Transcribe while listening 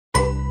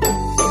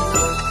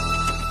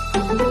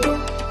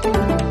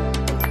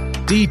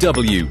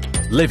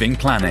DW Living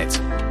Planet.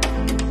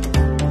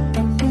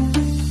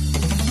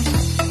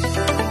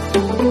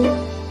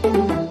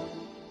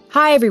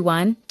 Hi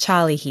everyone,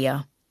 Charlie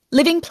here.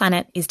 Living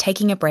Planet is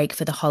taking a break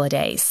for the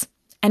holidays.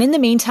 And in the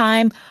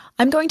meantime,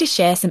 I'm going to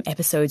share some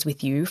episodes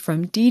with you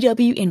from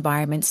DW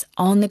Environment's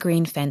On the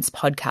Green Fence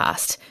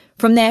podcast,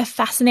 from their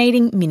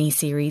fascinating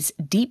mini-series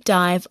Deep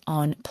Dive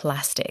on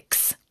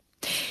Plastics.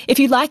 If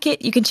you like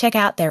it, you can check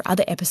out their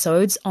other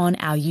episodes on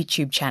our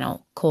YouTube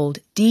channel called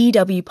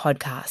DW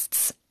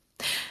Podcasts.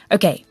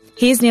 Okay,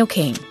 here's Neil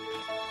King.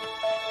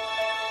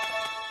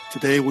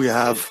 Today we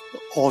have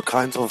all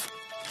kinds of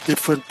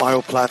different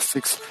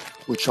bioplastics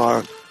which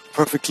are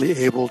perfectly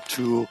able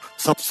to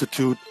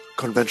substitute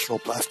conventional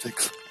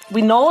plastics.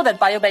 We know that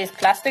bio-based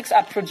plastics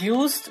are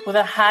produced with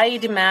a high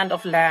demand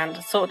of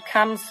land, so it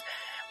comes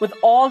with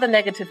all the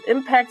negative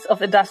impacts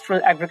of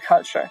industrial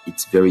agriculture.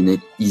 It's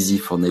very easy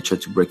for nature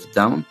to break it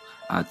down.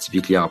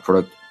 Typically, our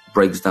product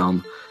breaks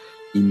down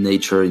in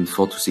nature in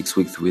 4 to 6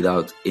 weeks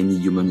without any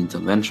human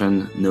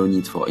intervention, no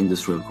need for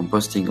industrial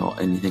composting or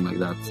anything like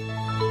that.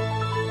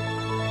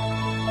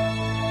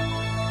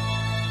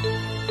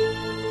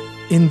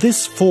 In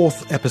this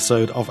fourth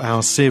episode of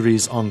our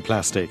series on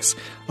plastics,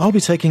 I'll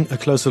be taking a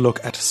closer look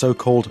at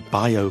so-called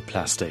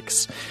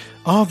bioplastics.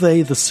 Are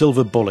they the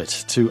silver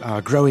bullet to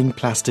our growing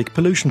plastic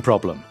pollution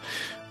problem?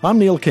 I'm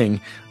Neil King,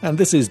 and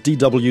this is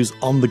DW's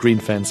On the Green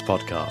Fence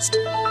podcast.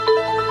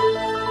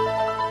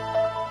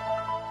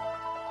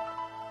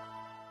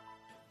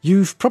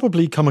 You've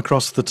probably come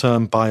across the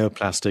term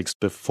bioplastics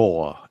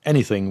before.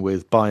 Anything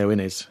with bio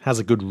in it has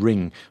a good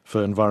ring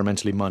for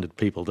environmentally minded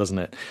people, doesn't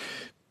it?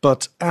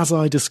 But as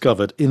I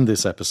discovered in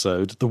this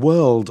episode, the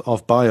world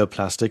of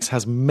bioplastics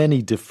has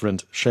many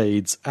different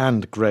shades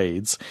and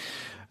grades,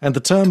 and the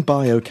term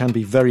bio can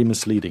be very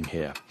misleading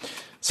here.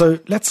 So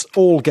let's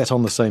all get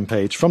on the same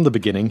page from the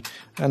beginning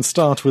and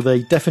start with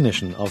a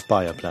definition of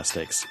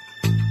bioplastics.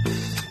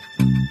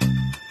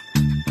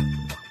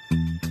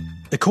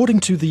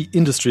 According to the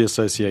Industry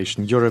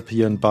Association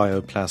European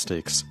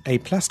Bioplastics, a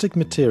plastic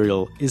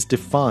material is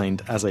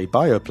defined as a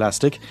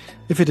bioplastic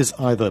if it is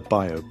either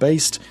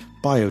bio-based,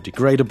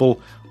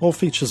 biodegradable, or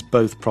features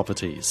both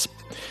properties.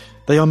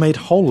 They are made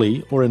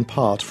wholly or in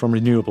part from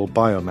renewable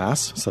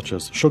biomass, such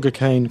as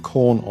sugarcane,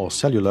 corn, or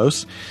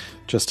cellulose,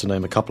 just to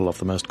name a couple of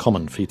the most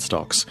common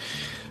feedstocks.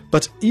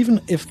 But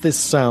even if this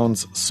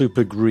sounds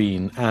super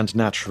green and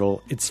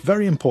natural, it's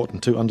very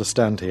important to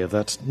understand here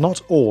that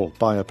not all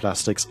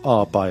bioplastics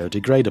are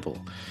biodegradable.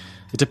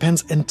 It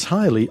depends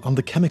entirely on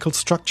the chemical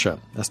structure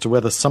as to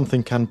whether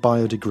something can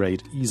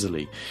biodegrade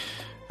easily.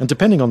 And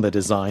depending on their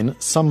design,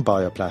 some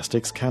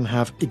bioplastics can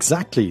have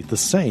exactly the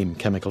same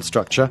chemical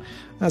structure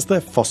as their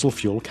fossil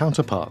fuel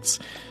counterparts,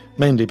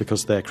 mainly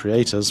because their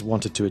creators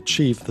wanted to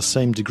achieve the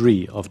same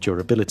degree of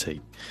durability,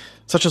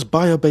 such as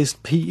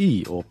bio-based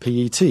PE or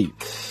PET.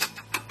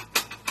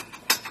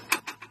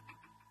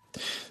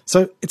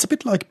 So it's a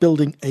bit like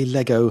building a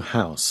Lego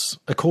house,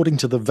 according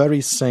to the very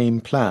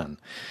same plan,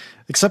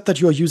 except that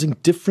you're using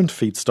different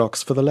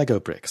feedstocks for the Lego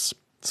bricks.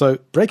 So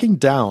breaking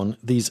down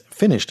these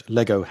finished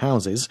Lego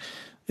houses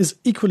is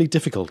equally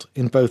difficult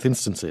in both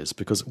instances,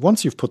 because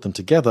once you've put them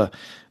together,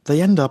 they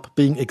end up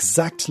being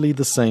exactly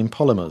the same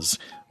polymers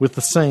with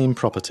the same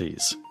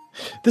properties.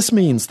 This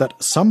means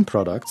that some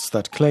products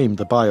that claim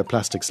the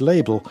bioplastics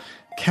label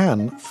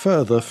can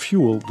further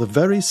fuel the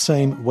very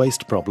same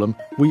waste problem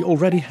we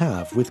already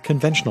have with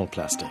conventional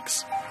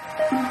plastics.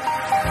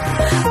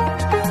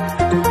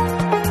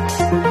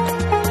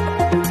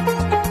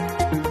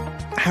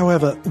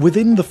 However,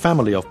 within the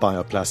family of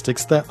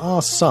bioplastics, there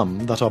are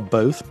some that are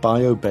both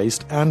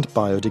bio-based and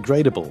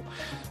biodegradable,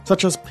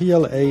 such as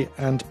PLA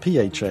and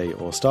PHA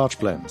or starch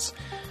blends.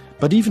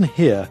 But even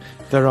here,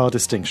 there are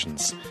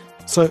distinctions.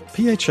 So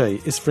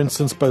PHA is, for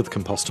instance, both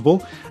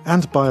compostable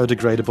and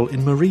biodegradable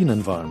in marine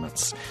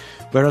environments,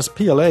 whereas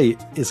PLA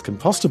is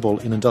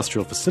compostable in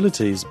industrial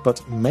facilities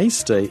but may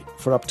stay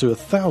for up to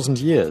 1,000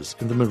 years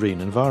in the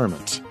marine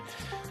environment.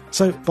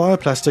 So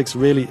bioplastics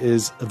really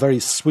is a very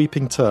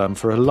sweeping term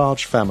for a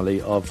large family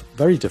of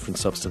very different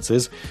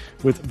substances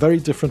with very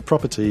different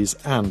properties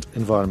and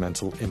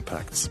environmental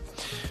impacts.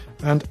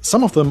 And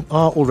some of them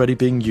are already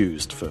being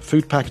used for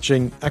food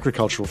packaging,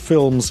 agricultural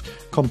films,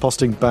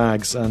 composting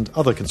bags, and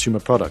other consumer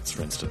products,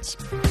 for instance.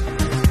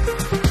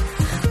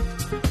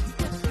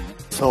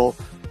 So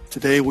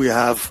today we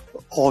have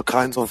all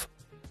kinds of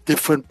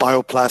different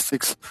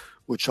bioplastics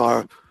which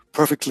are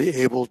perfectly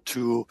able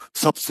to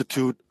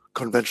substitute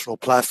conventional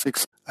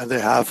plastics, and they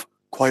have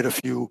quite a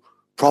few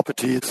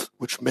properties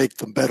which make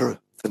them better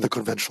than the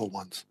conventional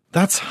ones.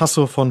 That's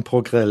Hasso von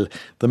Pogrell,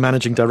 the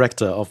managing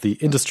director of the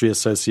Industry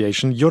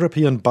Association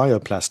European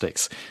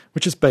Bioplastics,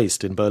 which is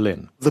based in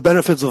Berlin. The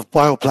benefits of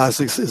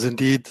bioplastics is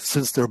indeed,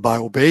 since they're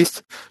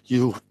bio-based,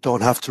 you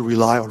don't have to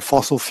rely on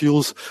fossil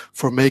fuels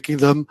for making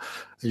them.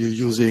 You're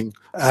using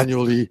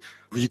annually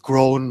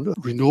regrown,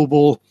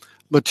 renewable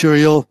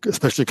material,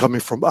 especially coming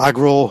from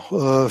agro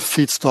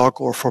feedstock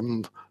or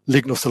from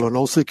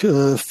lignocellulosic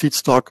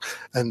feedstock,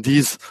 and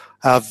these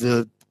have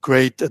the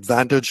great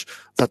advantage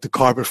that the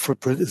carbon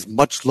footprint is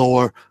much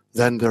lower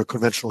than their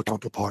conventional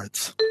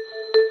counterparts.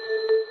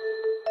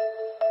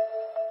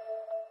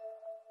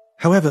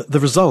 However, the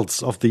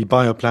results of the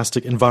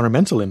bioplastic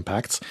environmental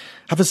impacts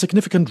have a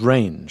significant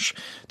range,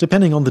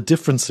 depending on the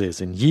differences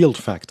in yield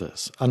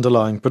factors,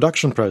 underlying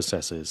production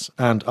processes,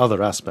 and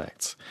other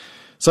aspects.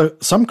 So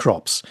some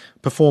crops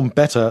perform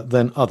better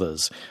than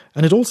others,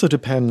 and it also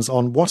depends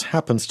on what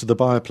happens to the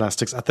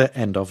bioplastics at their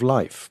end of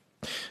life.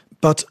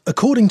 But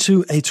according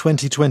to a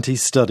 2020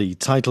 study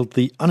titled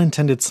The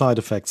Unintended Side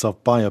Effects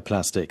of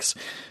Bioplastics,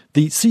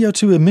 the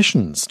CO2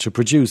 emissions to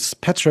produce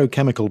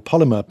petrochemical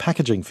polymer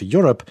packaging for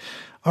Europe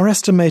are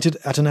estimated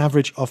at an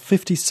average of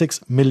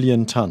 56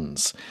 million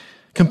tonnes,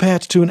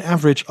 compared to an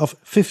average of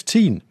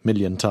 15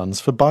 million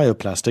tonnes for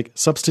bioplastic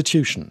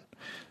substitution.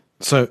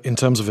 So, in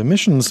terms of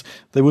emissions,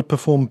 they would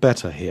perform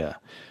better here.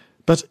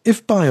 But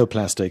if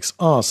bioplastics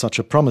are such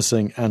a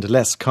promising and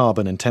less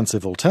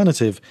carbon-intensive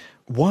alternative,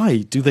 why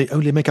do they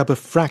only make up a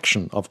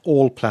fraction of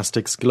all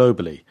plastics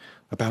globally,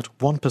 about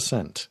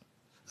 1%?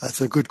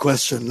 That's a good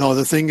question. No,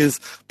 the thing is,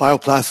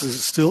 bioplastics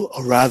is still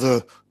a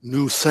rather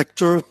new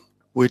sector,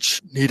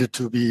 which needed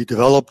to be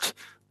developed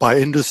by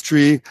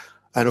industry.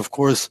 And of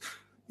course,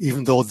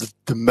 even though the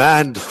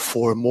demand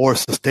for more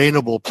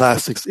sustainable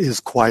plastics is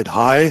quite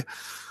high,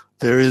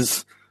 there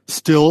is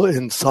still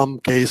in some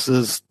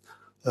cases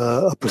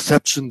a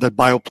perception that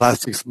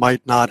bioplastics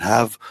might not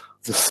have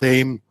the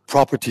same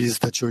properties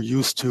that you're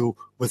used to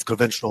with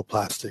conventional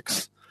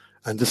plastics.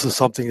 And this is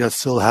something that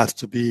still has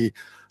to be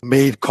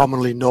made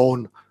commonly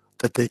known,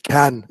 that they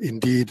can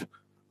indeed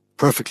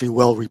perfectly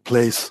well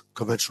replace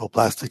conventional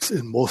plastics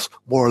in more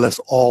or less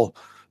all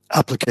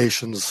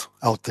applications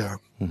out there.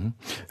 Mm-hmm.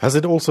 Has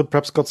it also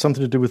perhaps got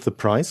something to do with the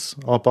price?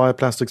 Are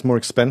bioplastics more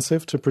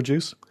expensive to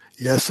produce?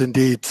 Yes,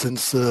 indeed,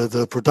 since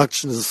the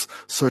production is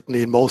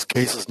certainly in most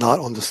cases not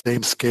on the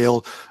same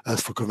scale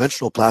as for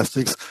conventional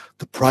plastics,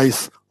 the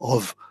price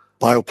of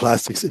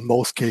bioplastics in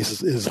most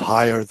cases is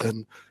higher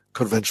than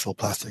conventional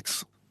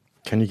plastics.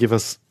 Can you give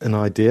us an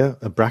idea,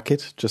 a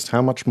bracket, just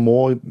how much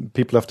more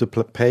people have to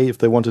pay if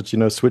they wanted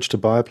to, switch to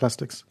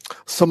bioplastics?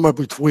 Somewhere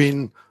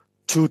between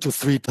 2 to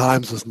 3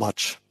 times as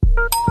much.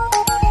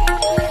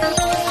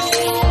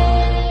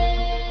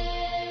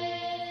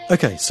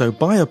 Okay, so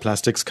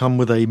bioplastics come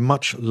with a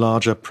much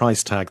larger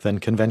price tag than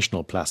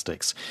conventional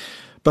plastics.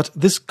 But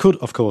this could,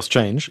 of course,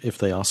 change if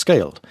they are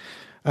scaled.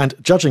 And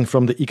judging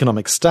from the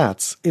economic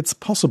stats, it's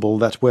possible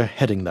that we're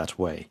heading that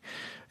way.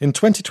 In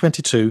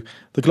 2022,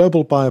 the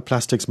global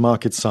bioplastics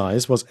market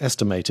size was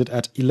estimated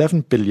at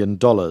 $11 billion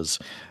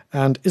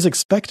and is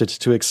expected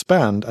to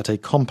expand at a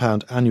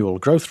compound annual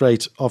growth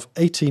rate of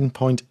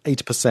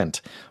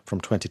 18.8%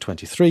 from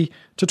 2023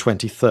 to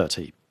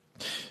 2030.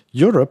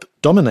 Europe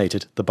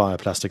dominated the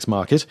bioplastics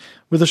market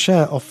with a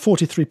share of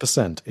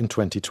 43% in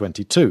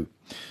 2022.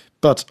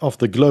 But of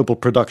the global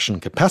production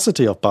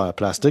capacity of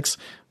bioplastics,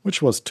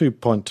 which was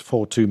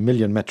 2.42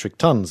 million metric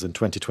tons in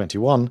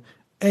 2021,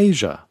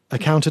 Asia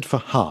accounted for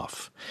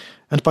half.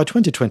 And by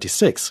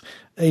 2026,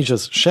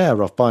 Asia's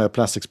share of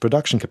bioplastics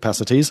production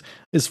capacities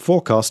is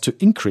forecast to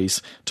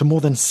increase to more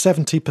than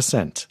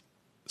 70%.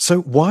 So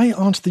why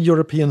aren't the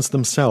Europeans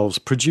themselves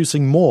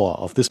producing more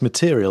of this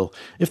material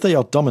if they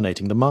are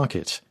dominating the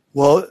market?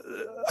 Well,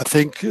 I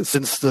think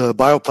since the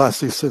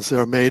bioplastics, since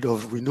they're made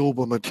of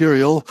renewable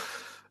material,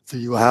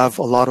 you have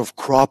a lot of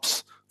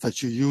crops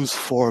that you use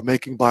for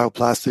making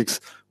bioplastics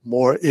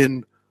more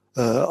in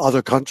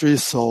other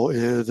countries. So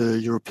the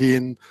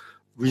European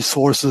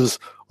resources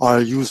are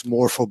used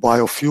more for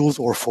biofuels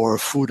or for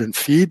food and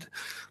feed.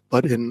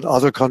 But in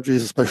other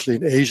countries, especially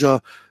in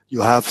Asia, you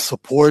have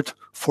support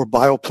for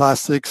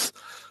bioplastics.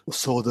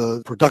 So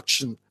the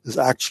production is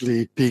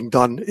actually being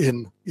done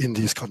in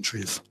these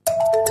countries.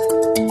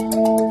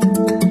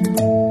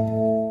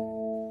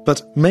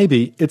 But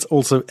maybe it's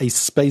also a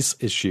space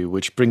issue,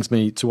 which brings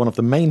me to one of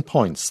the main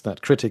points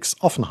that critics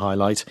often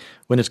highlight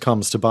when it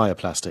comes to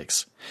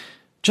bioplastics.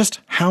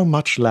 Just how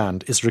much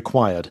land is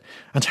required,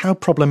 and how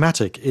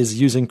problematic is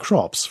using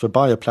crops for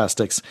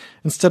bioplastics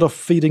instead of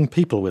feeding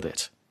people with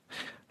it?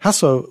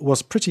 Hasso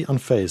was pretty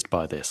unfazed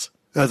by this.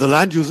 The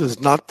land use is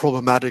not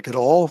problematic at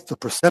all. The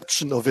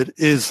perception of it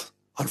is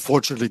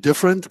unfortunately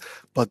different,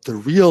 but the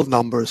real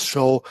numbers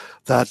show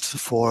that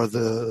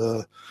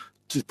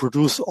to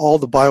produce all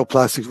the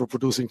bioplastics we're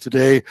producing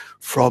today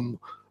from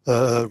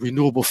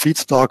renewable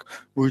feedstock,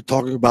 we're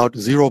talking about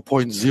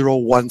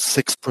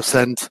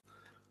 0.016%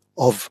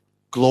 of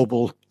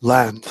global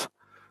land.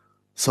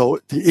 So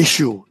the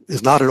issue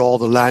is not at all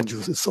the land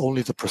use, it's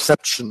only the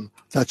perception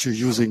that you're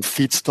using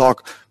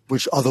feedstock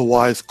which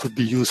otherwise could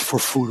be used for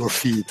food or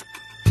feed.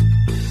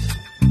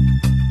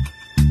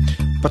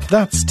 But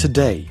that's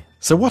today.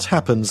 So what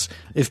happens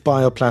if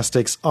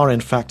bioplastics are in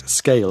fact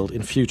scaled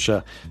in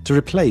future to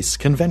replace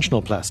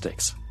conventional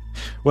plastics?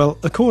 Well,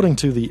 according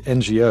to the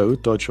NGO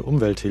Deutsche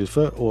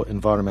Umwelthilfe, or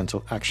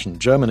Environmental Action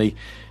Germany,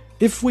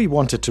 if we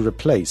wanted to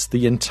replace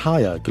the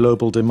entire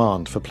global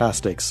demand for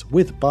plastics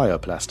with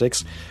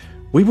bioplastics,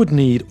 we would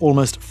need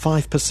almost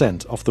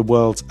 5% of the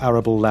world's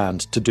arable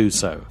land to do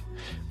so.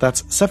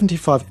 That's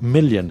 75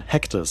 million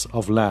hectares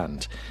of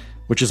land,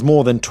 which is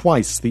more than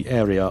twice the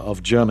area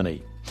of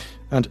Germany.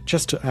 And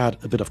just to add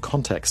a bit of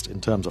context in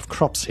terms of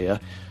crops here,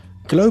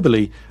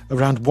 globally,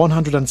 around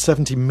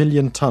 170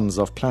 million tons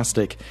of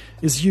plastic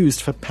is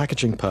used for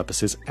packaging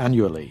purposes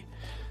annually.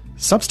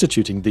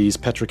 Substituting these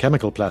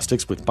petrochemical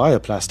plastics with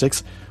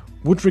bioplastics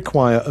would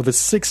require over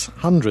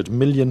 600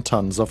 million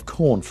tons of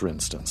corn, for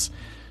instance.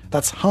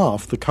 That's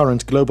half the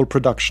current global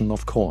production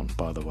of corn,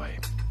 by the way.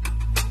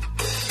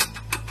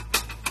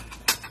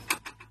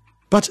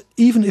 But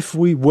even if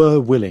we were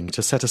willing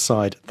to set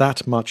aside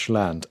that much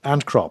land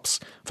and crops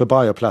for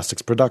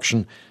bioplastics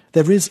production,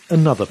 there is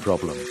another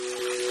problem.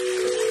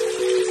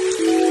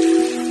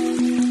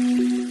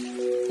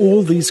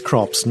 All these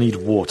crops need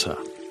water.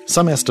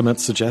 Some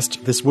estimates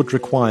suggest this would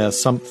require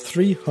some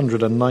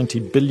 390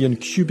 billion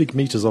cubic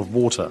meters of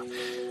water.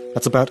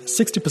 That's about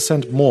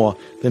 60% more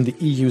than the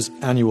EU's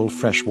annual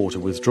freshwater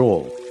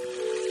withdrawal.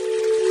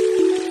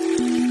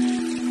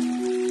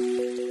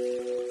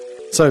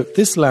 So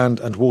this land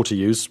and water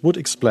use would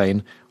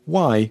explain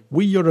why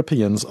we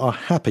Europeans are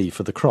happy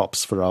for the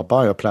crops for our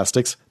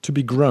bioplastics to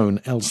be grown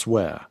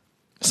elsewhere.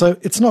 So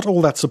it's not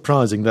all that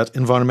surprising that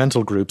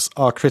environmental groups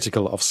are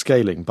critical of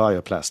scaling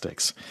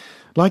bioplastics.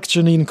 Like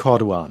Janine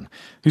Corduan,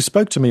 who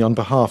spoke to me on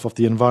behalf of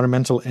the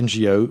environmental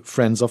NGO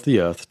Friends of the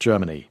Earth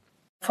Germany.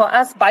 For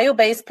us,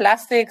 bio-based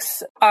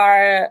plastics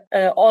are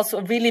also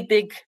a really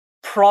big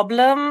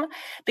problem,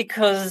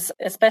 because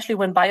especially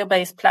when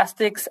bio-based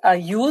plastics are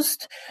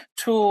used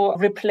to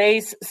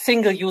replace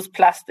single-use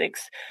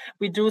plastics,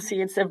 we do see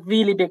it's a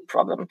really big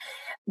problem.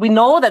 We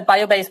know that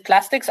bio-based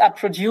plastics are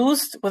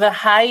produced with a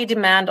high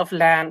demand of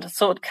land,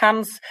 so it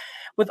comes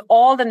with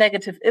all the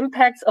negative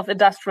impacts of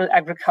industrial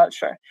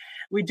agriculture.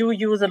 We do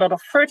use a lot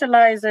of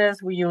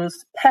fertilizers, we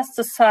use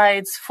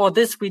pesticides. For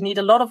this, we need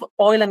a lot of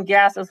oil and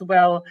gas as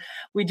well.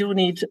 We do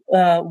need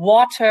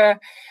water.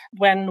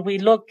 When we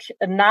look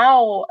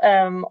now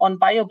on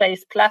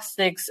bio-based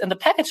plastics in the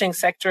packaging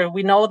sector,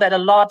 we know that a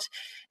lot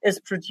is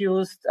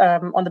produced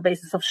on the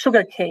basis of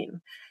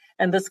sugarcane.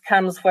 And this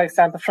comes, for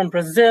example, from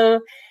Brazil.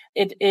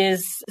 It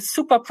is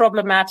super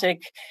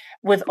problematic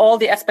with all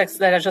the aspects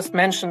that I just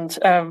mentioned.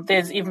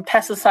 There's even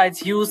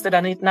pesticides used that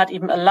are not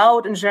even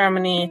allowed in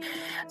Germany.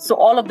 So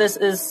all of this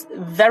is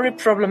very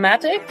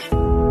problematic.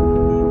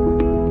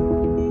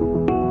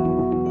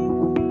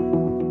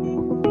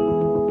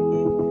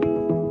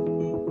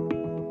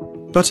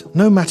 But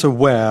no matter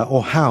where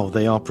or how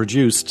they are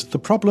produced, the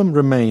problem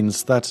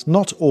remains that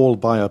not all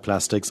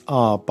bioplastics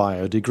are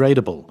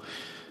biodegradable.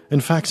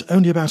 In fact,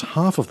 only about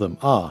half of them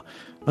are,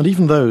 and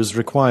even those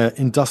require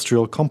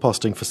industrial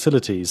composting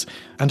facilities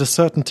and a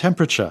certain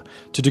temperature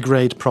to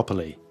degrade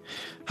properly.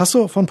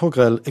 Hasso von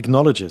Pogrell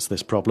acknowledges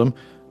this problem,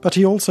 but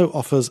he also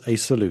offers a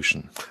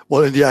solution.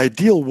 Well, in the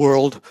ideal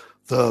world,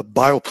 the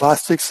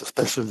bioplastics,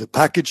 especially the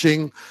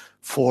packaging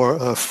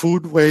for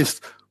food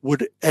waste,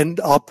 would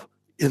end up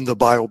in the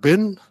bio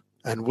bin,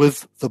 and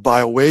with the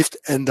bio waste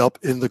end up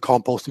in the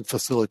composting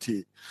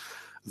facility.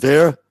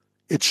 There,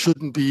 it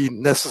shouldn't be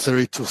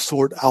necessary to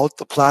sort out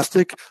the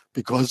plastic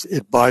because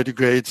it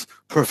biodegrades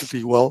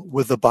perfectly well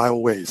with the bio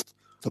waste.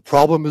 The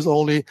problem is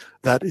only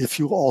that if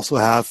you also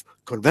have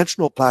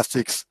conventional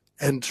plastics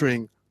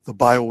entering the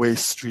bio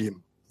waste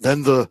stream,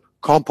 then the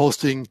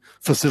composting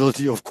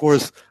facility, of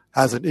course,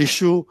 has an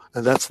issue,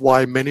 and that's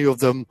why many of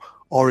them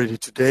already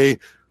today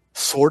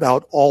sort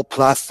out all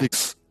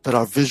plastics that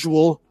are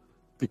visual,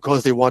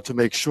 because they want to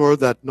make sure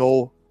that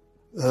no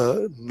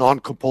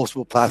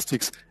non-compostable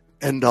plastics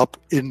end up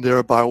in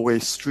their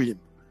biowaste stream.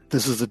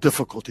 This is a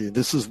difficulty, and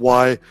this is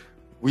why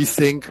we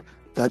think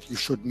that you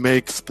should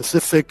make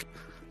specific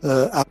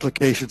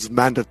applications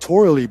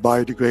mandatorily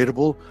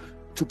biodegradable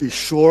to be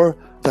sure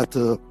that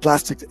the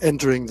plastic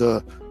entering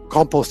the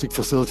composting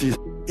facilities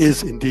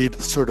is indeed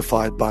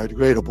certified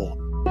biodegradable.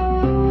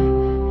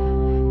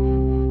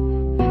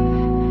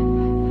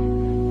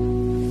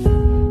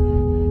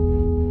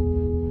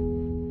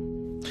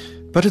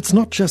 But it's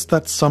not just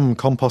that some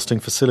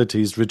composting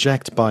facilities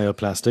reject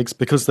bioplastics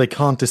because they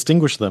can't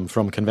distinguish them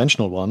from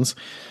conventional ones.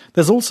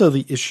 There's also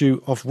the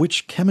issue of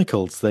which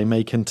chemicals they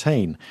may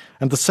contain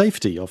and the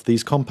safety of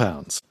these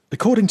compounds.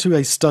 According to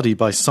a study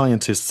by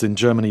scientists in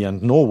Germany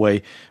and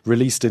Norway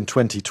released in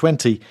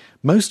 2020,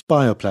 most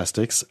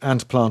bioplastics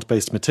and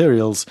plant-based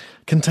materials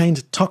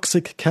contained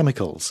toxic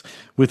chemicals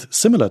with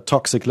similar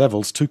toxic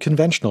levels to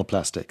conventional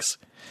plastics.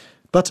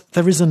 But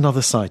there is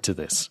another side to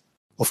this.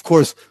 Of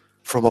course,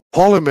 from a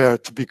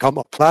polymer to become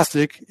a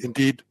plastic,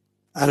 indeed,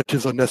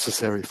 additives are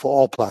necessary for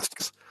all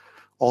plastics,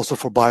 also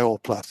for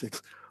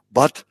bioplastics.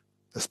 But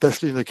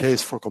especially in the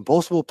case for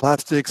compostable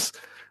plastics,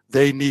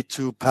 they need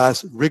to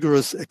pass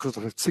rigorous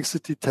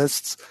ecotoxicity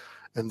tests,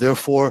 and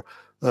therefore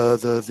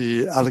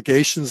the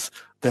allegations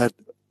that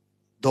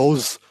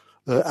those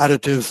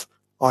additives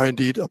are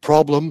indeed a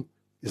problem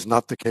is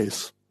not the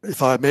case.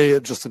 If I may,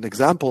 just an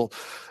example,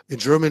 in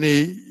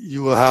Germany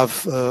you will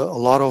have a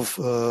lot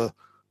of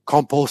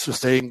composters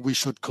saying we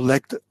should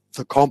collect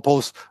the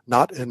compost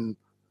not in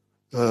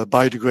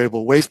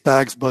biodegradable waste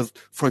bags, but,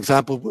 for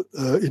example,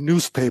 in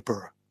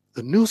newspaper.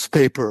 the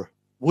newspaper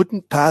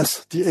wouldn't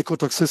pass the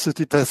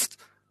ecotoxicity test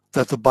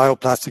that the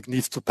bioplastic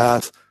needs to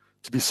pass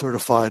to be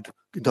certified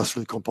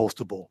industrially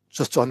compostable,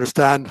 just to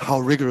understand how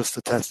rigorous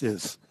the test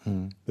is.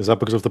 Is that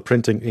because of the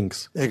printing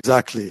inks?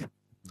 Exactly.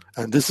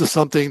 And this is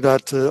something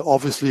that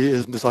obviously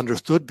is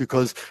misunderstood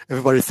because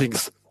everybody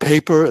thinks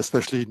paper,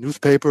 especially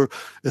newspaper,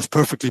 is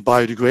perfectly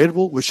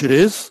biodegradable, which it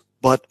is.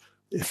 But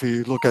if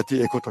you look at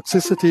the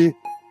ecotoxicity,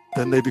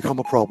 then they become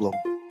a problem.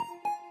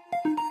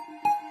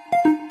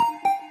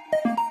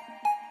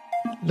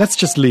 Let's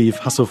just leave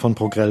Hasso von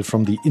Progrell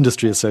from the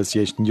Industry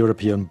Association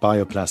European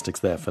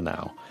Bioplastics there for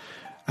now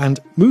and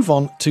move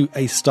on to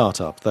a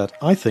startup that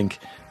I think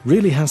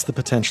really has the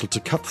potential to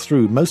cut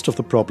through most of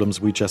the problems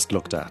we just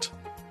looked at.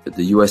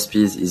 The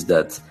USPs is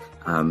that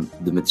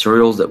the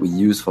materials that we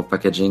use for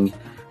packaging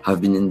have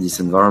been in this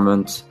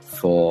environment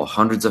for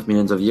hundreds of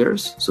millions of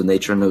years. So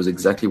nature knows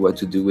exactly what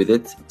to do with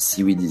it.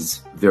 Seaweed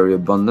is very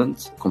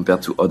abundant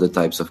compared to other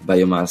types of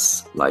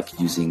biomass, like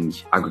using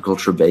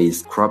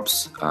agriculture-based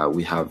crops.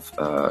 We have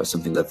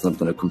something that's not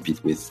going to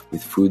compete with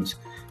food,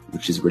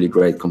 which is really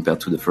great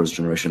compared to the first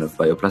generation of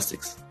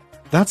bioplastics.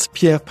 That's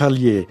Pierre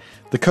Pallier,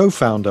 the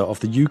co-founder of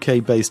the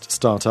UK-based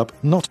startup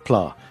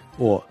Notpla,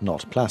 or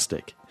Not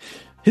Plastic.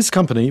 His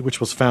company, which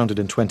was founded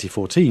in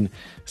 2014,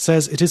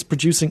 says it is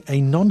producing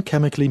a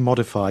non-chemically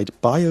modified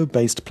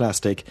bio-based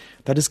plastic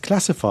that is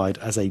classified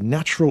as a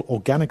natural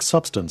organic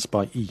substance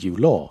by EU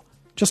law,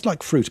 just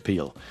like fruit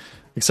peel,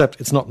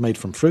 except it's not made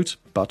from fruit,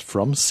 but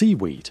from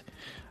seaweed.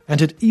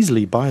 And it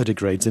easily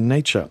biodegrades in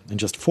nature in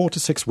just 4 to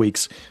 6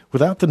 weeks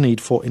without the need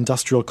for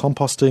industrial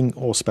composting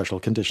or special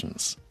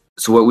conditions.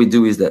 So what we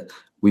do is that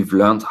we've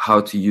learned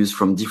how to use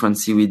from different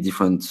seaweed,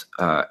 different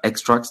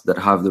extracts that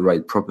have the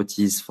right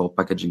properties for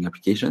packaging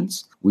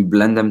applications. We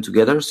blend them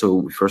together. So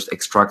we first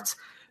extract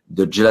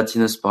the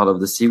gelatinous part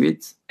of the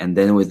seaweed. And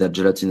then with that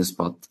gelatinous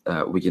part,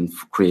 we can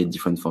create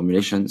different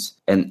formulations.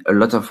 And a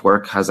lot of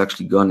work has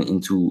actually gone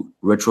into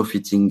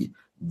retrofitting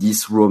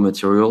this raw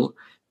material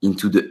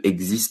into the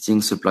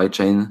existing supply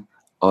chain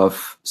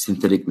of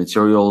synthetic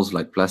materials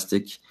like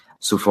plastic.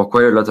 So for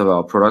quite a lot of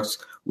our products,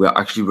 we are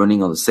actually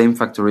running on the same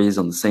factories,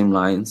 on the same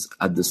lines,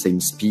 at the same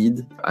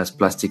speed as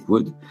plastic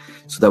would,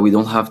 so that we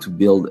don't have to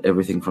build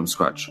everything from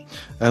scratch.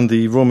 And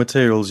the raw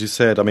materials, you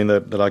said, I mean,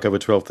 they're like over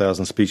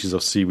 12,000 species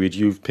of seaweed.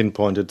 You've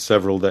pinpointed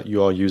several that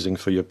you are using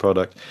for your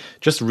product.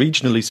 Just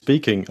regionally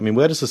speaking, I mean,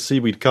 where does the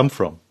seaweed come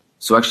from?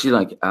 So actually,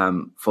 like,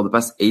 for the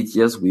past 8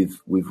 years,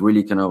 we've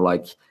really kind of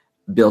like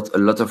built a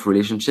lot of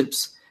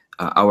relationships.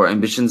 Our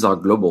ambitions are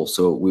global,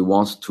 so we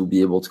want to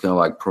be able to kind of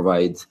like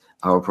provide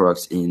our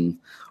products in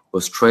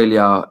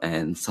Australia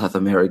and South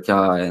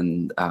America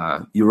and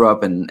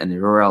Europe and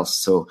everywhere else.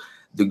 So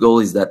the goal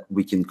is that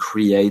we can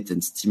create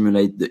and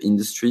stimulate the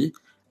industry,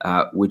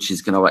 which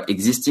is kind of like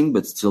existing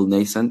but still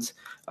nascent,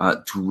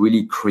 to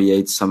really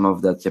create some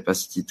of that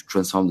capacity to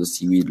transform the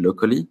seaweed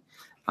locally.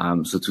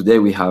 So today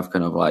we have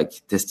kind of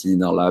like tested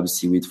in our lab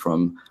seaweed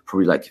from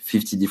probably like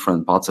 50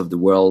 different parts of the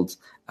world,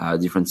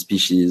 different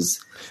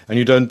species.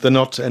 And there are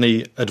not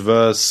any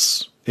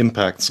adverse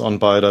impacts on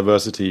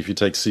biodiversity if you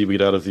take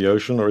seaweed out of the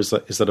ocean, or is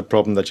that a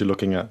problem that you're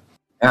looking at?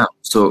 Yeah,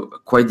 so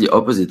quite the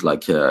opposite.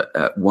 Like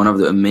one of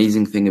the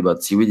amazing thing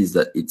about seaweed is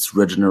that it's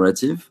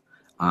regenerative.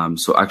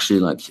 So actually,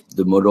 like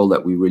the model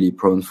that we really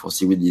prone for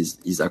seaweed is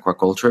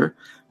aquaculture,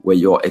 where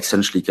you're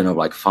essentially kind of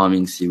like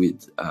farming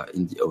seaweed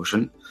in the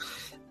ocean.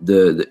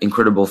 The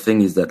incredible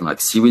thing is that like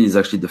seaweed is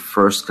actually the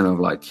first kind of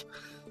like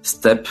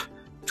step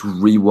to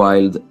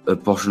rewild a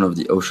portion of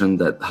the ocean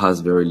that has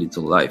very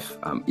little life.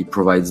 It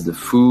provides the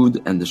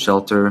food and the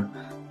shelter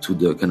to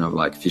the kind of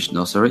like fish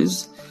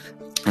nurseries.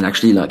 And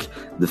actually, like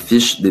the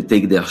fish, they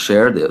take their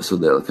share. So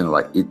they'll kind of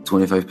like eat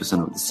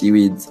 25% of the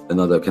seaweed.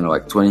 Another kind of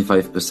like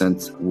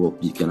 25% will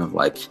be kind of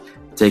like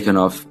taken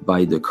off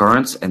by the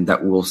currents, and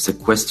that will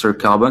sequester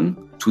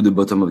carbon to the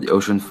bottom of the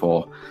ocean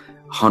for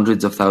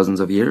hundreds of thousands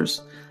of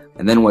years.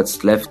 And then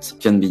what's left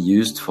can be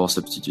used for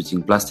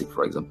substituting plastic,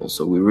 for example.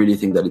 So we really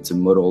think that it's a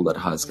model that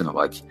has kind of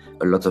like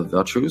a lot of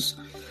virtues.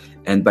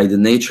 And by the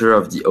nature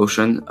of the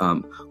ocean,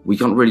 we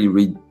can't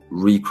really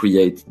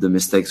recreate the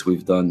mistakes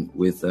we've done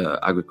with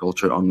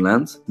agriculture on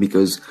land,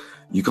 because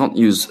you can't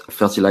use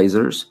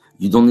fertilizers.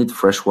 You don't need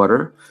fresh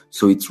water.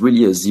 So it's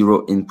really a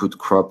zero input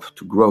crop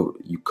to grow.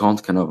 You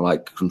can't kind of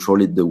like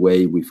control it the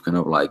way we've kind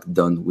of like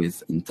done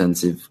with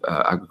intensive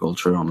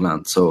agriculture on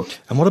land. So,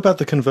 and what about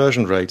the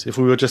conversion rate? If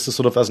we were just to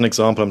sort of, as an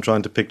example, I'm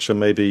trying to picture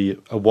maybe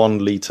a 1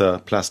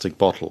 liter plastic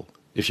bottle.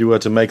 If you were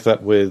to make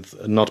that with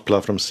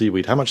Notpla from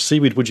seaweed, how much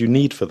seaweed would you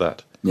need for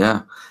that?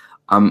 Yeah.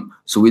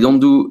 So we don't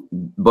do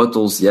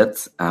bottles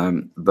yet,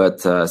 but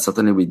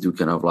certainly we do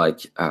kind of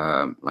like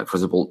for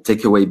example,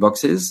 takeaway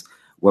boxes,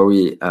 where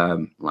we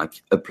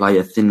like apply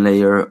a thin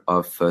layer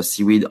of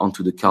seaweed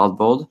onto the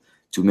cardboard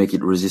to make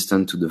it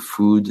resistant to the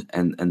food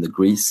and the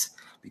grease,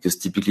 because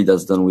typically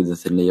that's done with a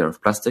thin layer of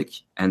plastic.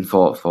 And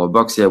for a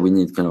box, we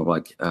need kind of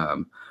like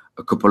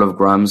a couple of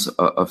grams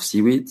of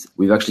seaweed.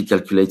 We've actually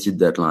calculated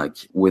that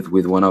like with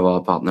one of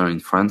our partner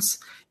in France,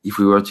 if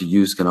we were to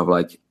use kind of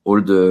like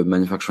all the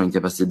manufacturing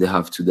capacity they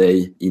have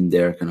today in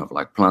their kind of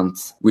like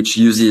plants, which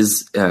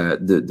uses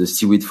the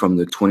seaweed from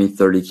the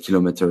 20-30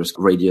 kilometers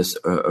radius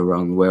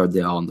around where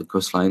they are on the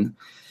coastline,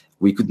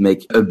 we could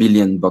make 1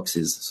 billion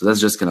boxes. So that's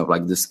just kind of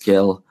like the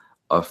scale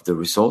of the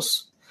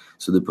resource.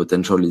 So the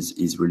potential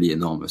is really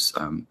enormous.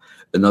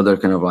 Another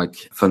kind of like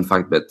fun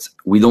fact, but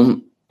we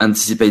don't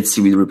anticipate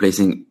seaweed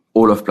replacing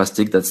all of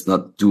plastic. That's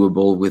not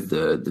doable with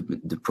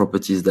the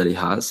properties that it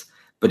has,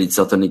 but it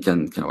certainly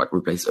can kind of like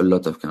replace a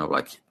lot of kind of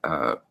like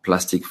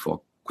plastic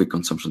for quick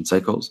consumption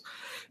cycles.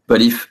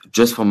 But if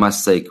just for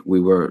math's sake, we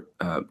were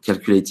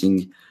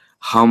calculating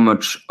how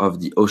much of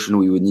the ocean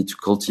we would need to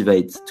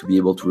cultivate to be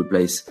able to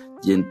replace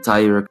the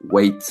entire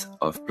weight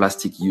of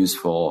plastic used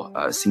for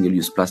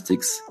single-use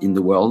plastics in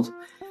the world,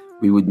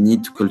 we would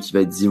need to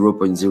cultivate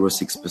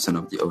 0.06%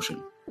 of the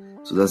ocean.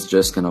 So that's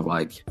just kind of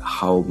like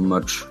how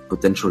much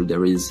potential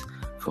there is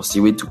for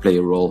seaweed to play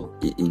a role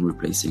in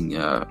replacing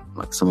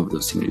like some of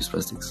those single-use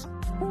plastics.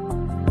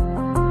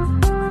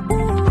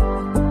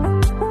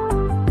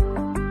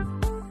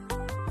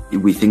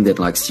 We think that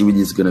like seaweed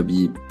is going to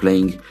be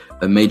playing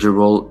a major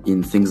role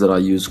in things that are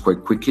used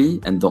quite quickly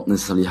and don't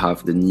necessarily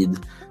have the need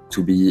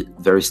to be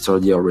very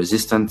sturdy or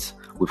resistant.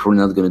 We're probably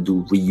not going to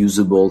do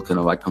reusable kind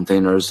of like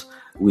containers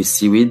with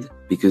seaweed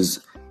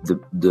because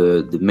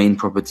the main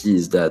property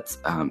is that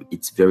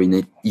it's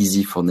very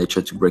easy for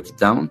nature to break it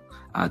down.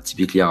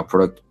 Typically, our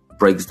product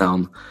breaks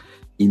down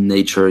in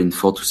nature in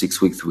 4 to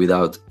 6 weeks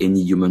without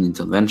any human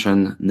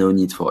intervention, no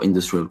need for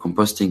industrial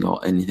composting or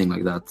anything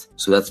like that.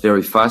 So that's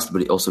very fast,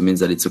 but it also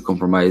means that it's a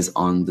compromise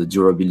on the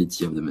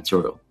durability of the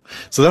material.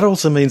 So that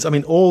also means, I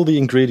mean, all the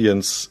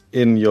ingredients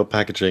in your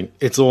packaging,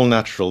 it's all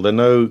natural. There are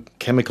no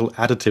chemical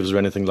additives or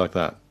anything like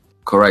that.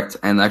 Correct.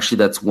 And actually,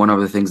 that's one of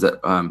the things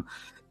that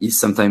is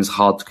sometimes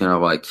hard to kind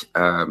of like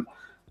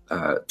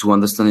to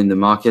understand in the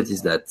market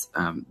is that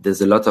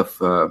there's a lot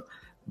of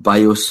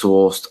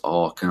bio-sourced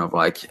or kind of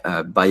like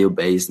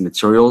bio-based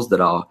materials that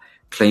are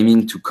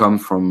claiming to come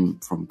from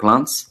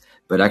plants,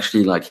 but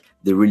actually like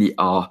they really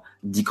are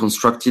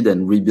deconstructed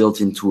and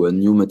rebuilt into a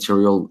new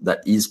material that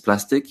is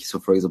plastic. So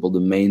for example, the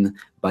main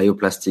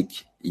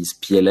bioplastic is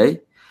PLA,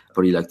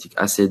 polylactic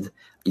acid.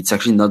 It's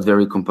actually not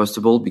very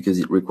compostable because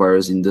it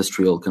requires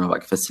industrial kind of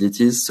like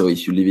facilities. So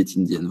if you leave it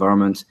in the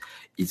environment,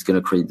 it's going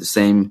to create the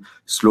same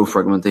slow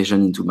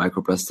fragmentation into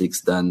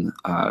microplastics than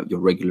your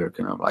regular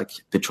kind of like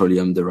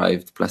petroleum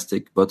derived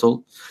plastic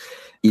bottle.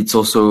 It's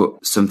also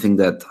something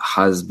that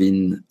has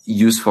been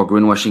used for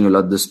greenwashing a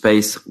lot the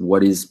space.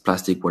 What is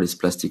plastic? What is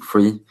plastic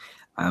free?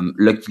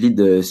 Luckily,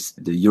 the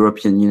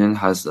European Union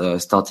has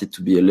started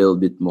to be a little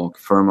bit more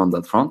firm on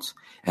that front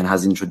and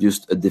has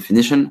introduced a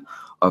definition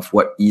of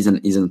what is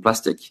and isn't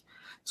plastic.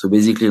 So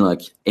basically,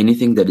 like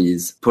anything that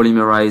is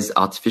polymerized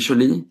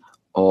artificially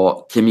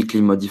or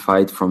chemically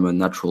modified from a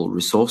natural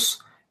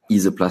resource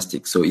is a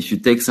plastic. So if you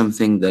take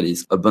something that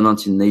is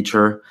abundant in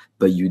nature,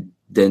 but you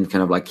then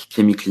kind of like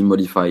chemically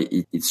modify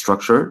its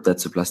structure,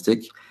 that's a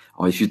plastic.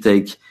 Or if you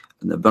take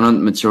an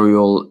abundant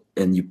material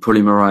and you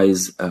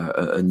polymerize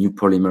a new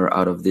polymer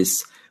out of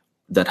this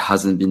that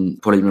hasn't been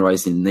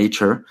polymerized in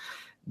nature,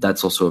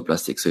 that's also a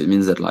plastic. So it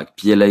means that like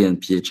PLA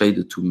and PHA,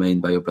 the two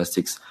main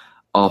bioplastics,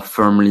 are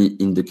firmly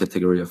in the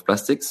category of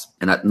plastics.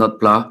 And at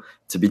NotPla,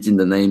 it's a bit in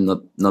the name,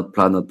 not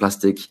pla, not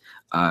plastic.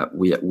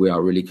 We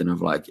are really kind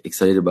of like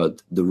excited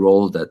about the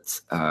role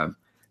that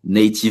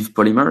native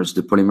polymers,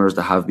 the polymers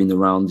that have been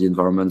around the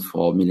environment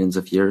for millions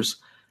of years,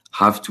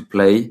 have to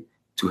play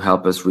to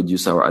help us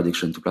reduce our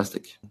addiction to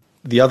plastic.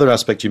 The other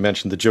aspect you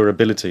mentioned, the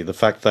durability, the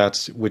fact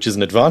that, which is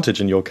an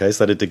advantage in your case,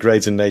 that it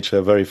degrades in nature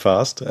very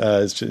fast.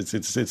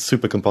 It's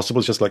super compostable.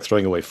 It's just like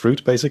throwing away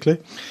fruit, basically.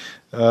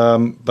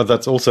 But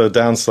that's also a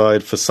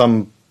downside for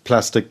some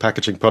plastic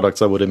packaging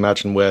products, I would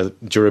imagine, where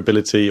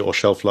durability or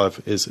shelf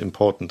life is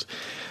important.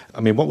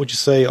 I mean, what would you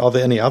say? Are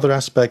there any other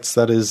aspects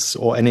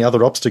or any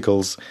other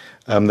obstacles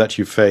that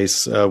you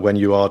face when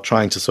you are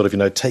trying to sort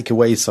of, take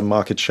away some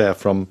market share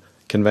from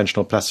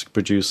conventional plastic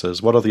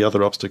producers? What are the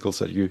other obstacles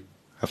that you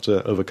have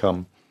to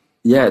overcome?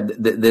 Yeah,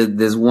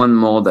 there's one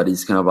more that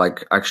is kind of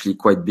like actually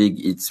quite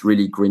big. It's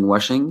really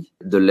greenwashing.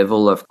 The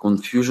level of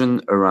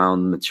confusion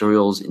around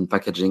materials in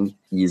packaging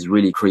is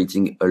really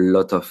creating a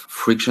lot of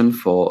friction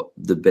for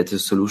the better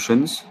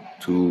solutions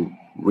to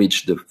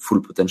reach the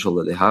full potential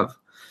that they have.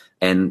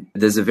 And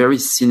there's a very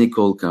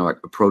cynical kind of like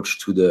approach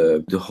to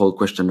the whole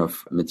question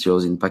of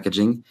materials in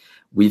packaging.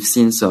 We've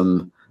seen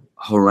some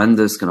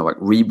horrendous kind of like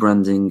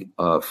rebranding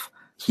of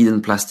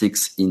hidden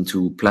plastics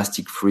into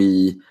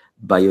plastic-free,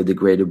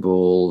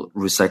 biodegradable,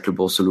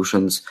 recyclable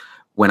solutions,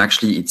 when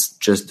actually it's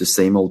just the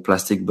same old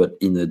plastic, but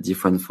in a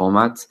different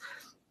format.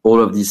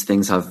 All of these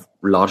things have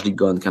largely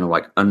gone kind of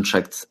like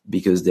unchecked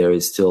because there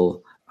is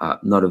still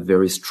not a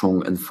very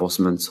strong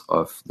enforcement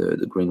of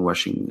the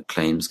greenwashing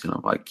claims kind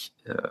of like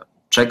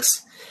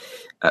checks.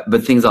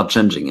 But things are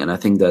changing. And I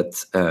think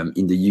that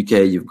in the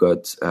UK, you've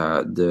got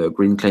the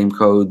green claim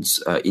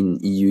codes. In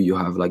EU, you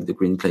have like the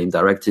green claim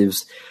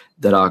directives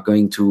that are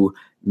going to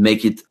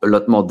make it a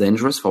lot more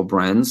dangerous for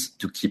brands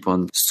to keep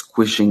on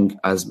squishing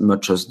as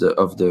much as the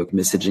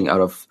messaging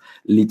out of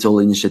little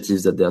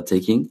initiatives that they are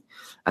taking.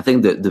 I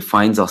think that the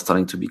fines are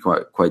starting to be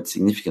quite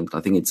significant. I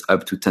think it's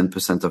up to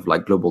 10% of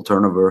like global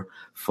turnover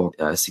for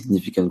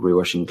significant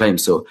greenwashing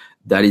claims. So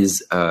that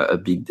is a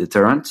big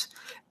deterrent.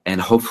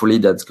 And hopefully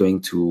that's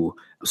going to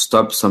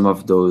stop some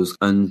of those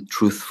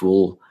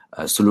untruthful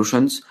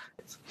solutions.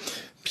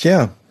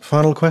 Pierre,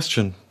 final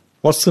question.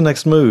 What's the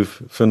next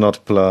move for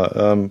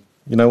Notpla?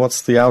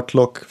 What's the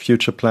outlook,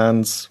 future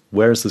plans?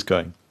 Where is this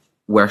going?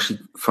 We're actually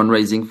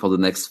fundraising for the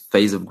next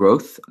phase of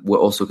growth. We're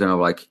also kind of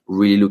like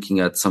really looking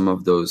at some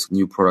of those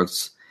new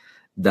products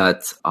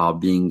that are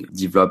being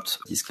developed,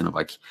 this kind of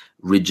like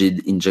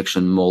rigid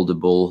injection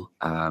moldable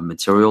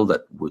material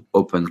that would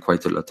open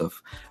quite a lot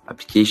of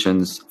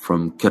applications,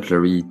 from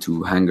cutlery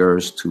to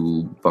hangers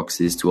to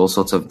boxes to all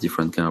sorts of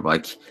different kind of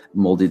like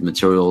molded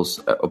materials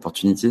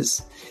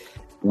opportunities.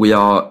 We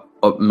are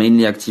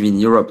mainly active in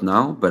Europe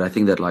now, but I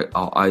think that like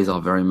our eyes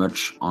are very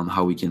much on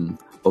how we can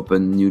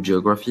open new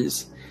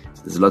geographies.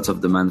 There's lots of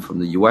demand from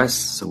the US,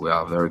 so we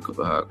are very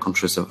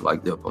conscious of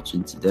like the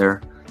opportunity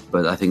there.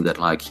 But I think that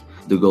like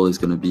the goal is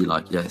going to be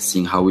like,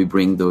 seeing how we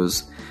bring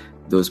those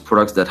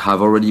products that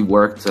have already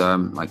worked,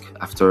 like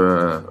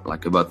after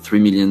like about 3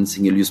 million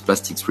single-use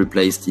plastics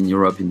replaced in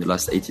Europe in the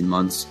last 18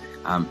 months.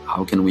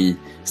 How can we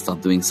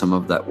start doing some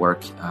of that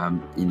work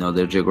in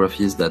other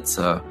geographies? That's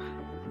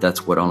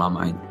what on our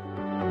mind.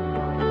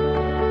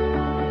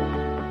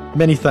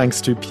 Many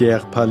thanks to Pierre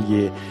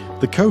Pallier,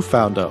 the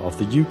co-founder of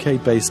the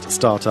UK-based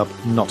startup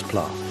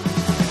Notpla.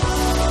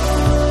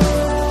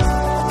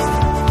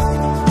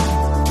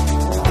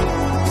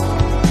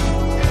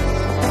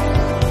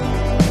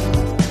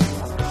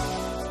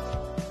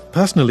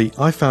 Personally,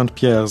 I found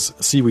Pierre's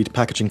seaweed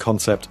packaging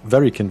concept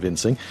very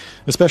convincing,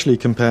 especially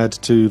compared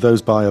to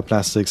those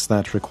bioplastics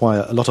that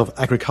require a lot of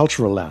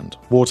agricultural land,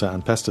 water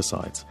and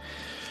pesticides.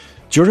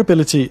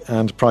 Durability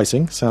and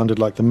pricing sounded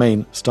like the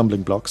main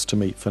stumbling blocks to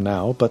me for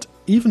now, but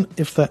even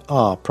if there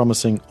are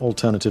promising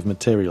alternative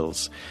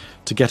materials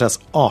to get us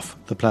off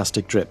the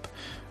plastic drip,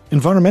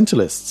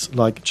 environmentalists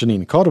like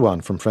Janine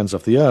Cordovan from Friends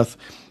of the Earth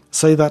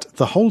say that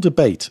the whole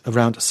debate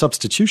around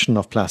substitution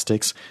of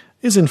plastics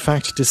is in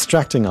fact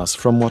distracting us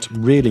from what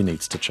really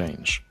needs to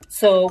change.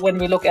 So when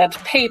we look at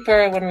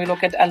paper, when we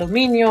look at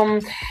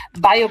aluminium,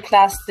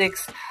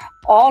 bioplastics,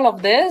 all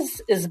of this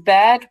is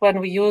bad when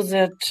we use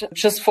it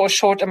just for a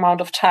short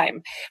amount of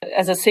time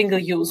as a single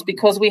use,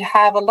 because we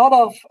have a lot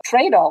of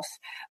trade-offs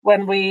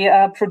when we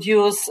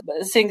produce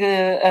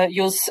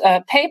single-use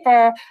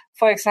paper.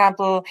 For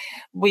example,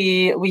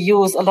 we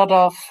use a lot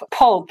of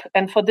pulp,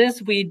 and for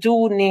this we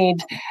do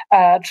need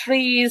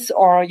trees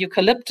or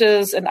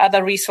eucalyptus and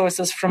other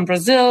resources from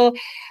Brazil.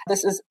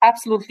 This is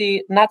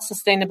absolutely not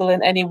sustainable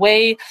in any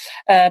way.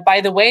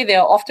 By the way, they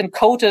are often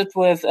coated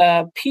with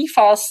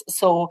PFAS,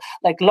 so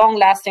like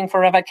long-lasting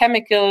forever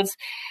chemicals.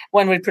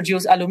 When we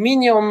produce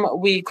aluminium,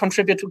 we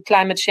contribute to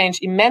climate change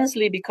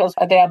immensely because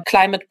there are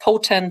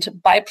climate-potent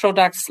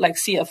byproducts like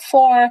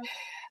CF4.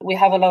 We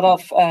have a lot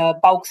of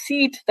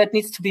bauxite that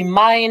needs to be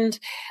mined.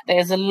 There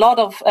is a lot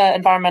of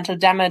environmental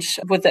damage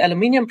with the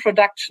aluminium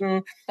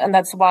production. And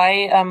that's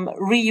why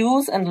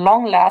reuse and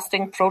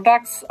long-lasting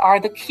products are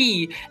the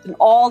key in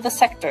all the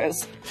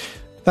sectors.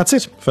 That's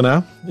it for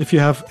now. If you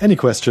have any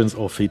questions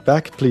or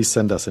feedback, please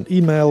send us an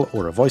email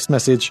or a voice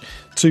message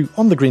to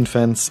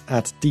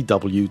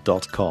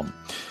onthegreenfence@dw.com.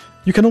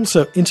 You can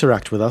also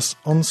interact with us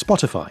on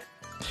Spotify.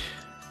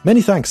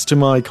 Many thanks to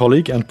my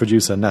colleague and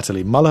producer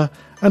Natalie Muller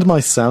and my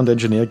sound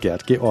engineer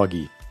Gerd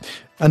Georgi.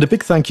 And a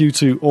big thank you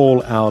to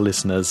all our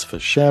listeners for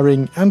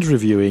sharing and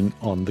reviewing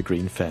On the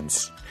Green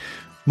Fence.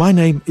 My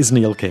name is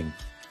Neil King.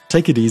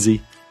 Take it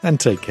easy and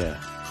take care.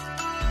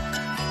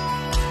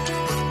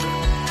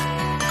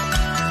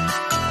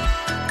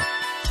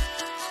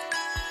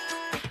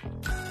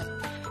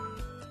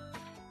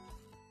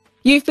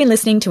 You've been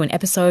listening to an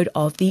episode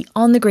of the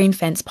On the Green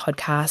Fence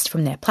podcast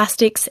from their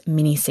Plastics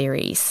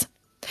mini-series.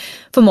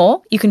 For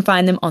more, you can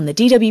find them on the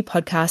DW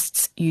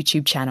Podcasts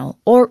YouTube channel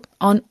or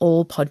on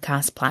all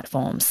podcast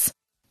platforms,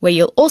 where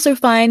you'll also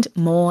find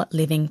more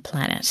Living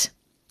Planet.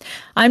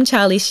 I'm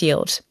Charlie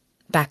Shield,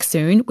 back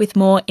soon with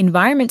more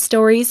environment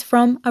stories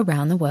from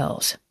around the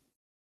world.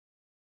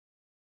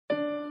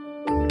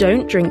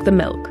 Don't drink the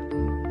milk.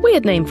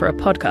 Weird name for a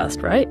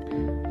podcast, right?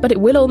 But it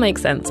will all make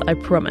sense, I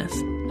promise.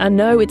 And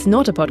no, it's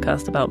not a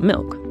podcast about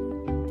milk.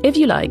 If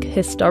you like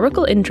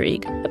historical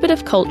intrigue, a bit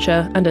of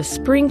culture, and a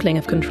sprinkling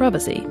of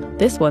controversy,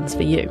 this one's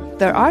for you.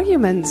 The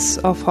arguments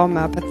of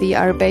homeopathy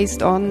are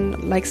based on,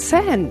 like,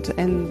 sand,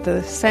 and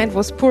the sand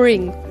was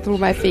pouring through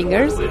my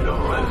fingers.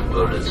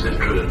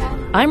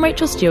 I'm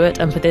Rachel Stewart,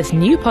 and for this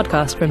new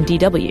podcast from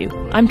DW,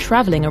 I'm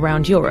travelling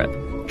around Europe,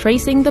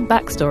 tracing the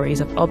backstories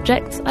of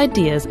objects,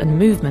 ideas, and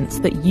movements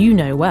that you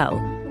know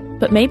well.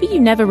 But maybe you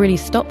never really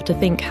stopped to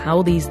think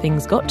how these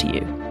things got to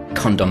you.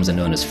 Condoms are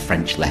known as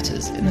French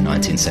letters in the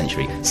 19th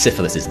century.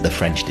 Syphilis is the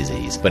French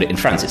disease, but in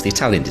France it's the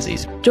Italian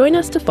disease. Join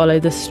us to follow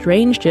the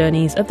strange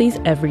journeys of these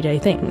everyday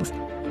things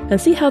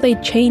and see how they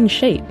change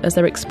shape as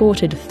they're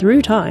exported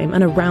through time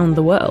and around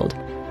the world,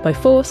 by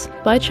force,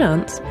 by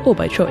chance, or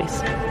by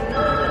choice.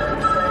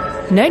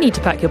 No need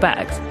to pack your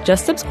bags.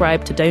 Just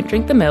subscribe to Don't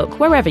Drink the Milk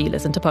wherever you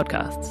listen to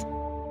podcasts.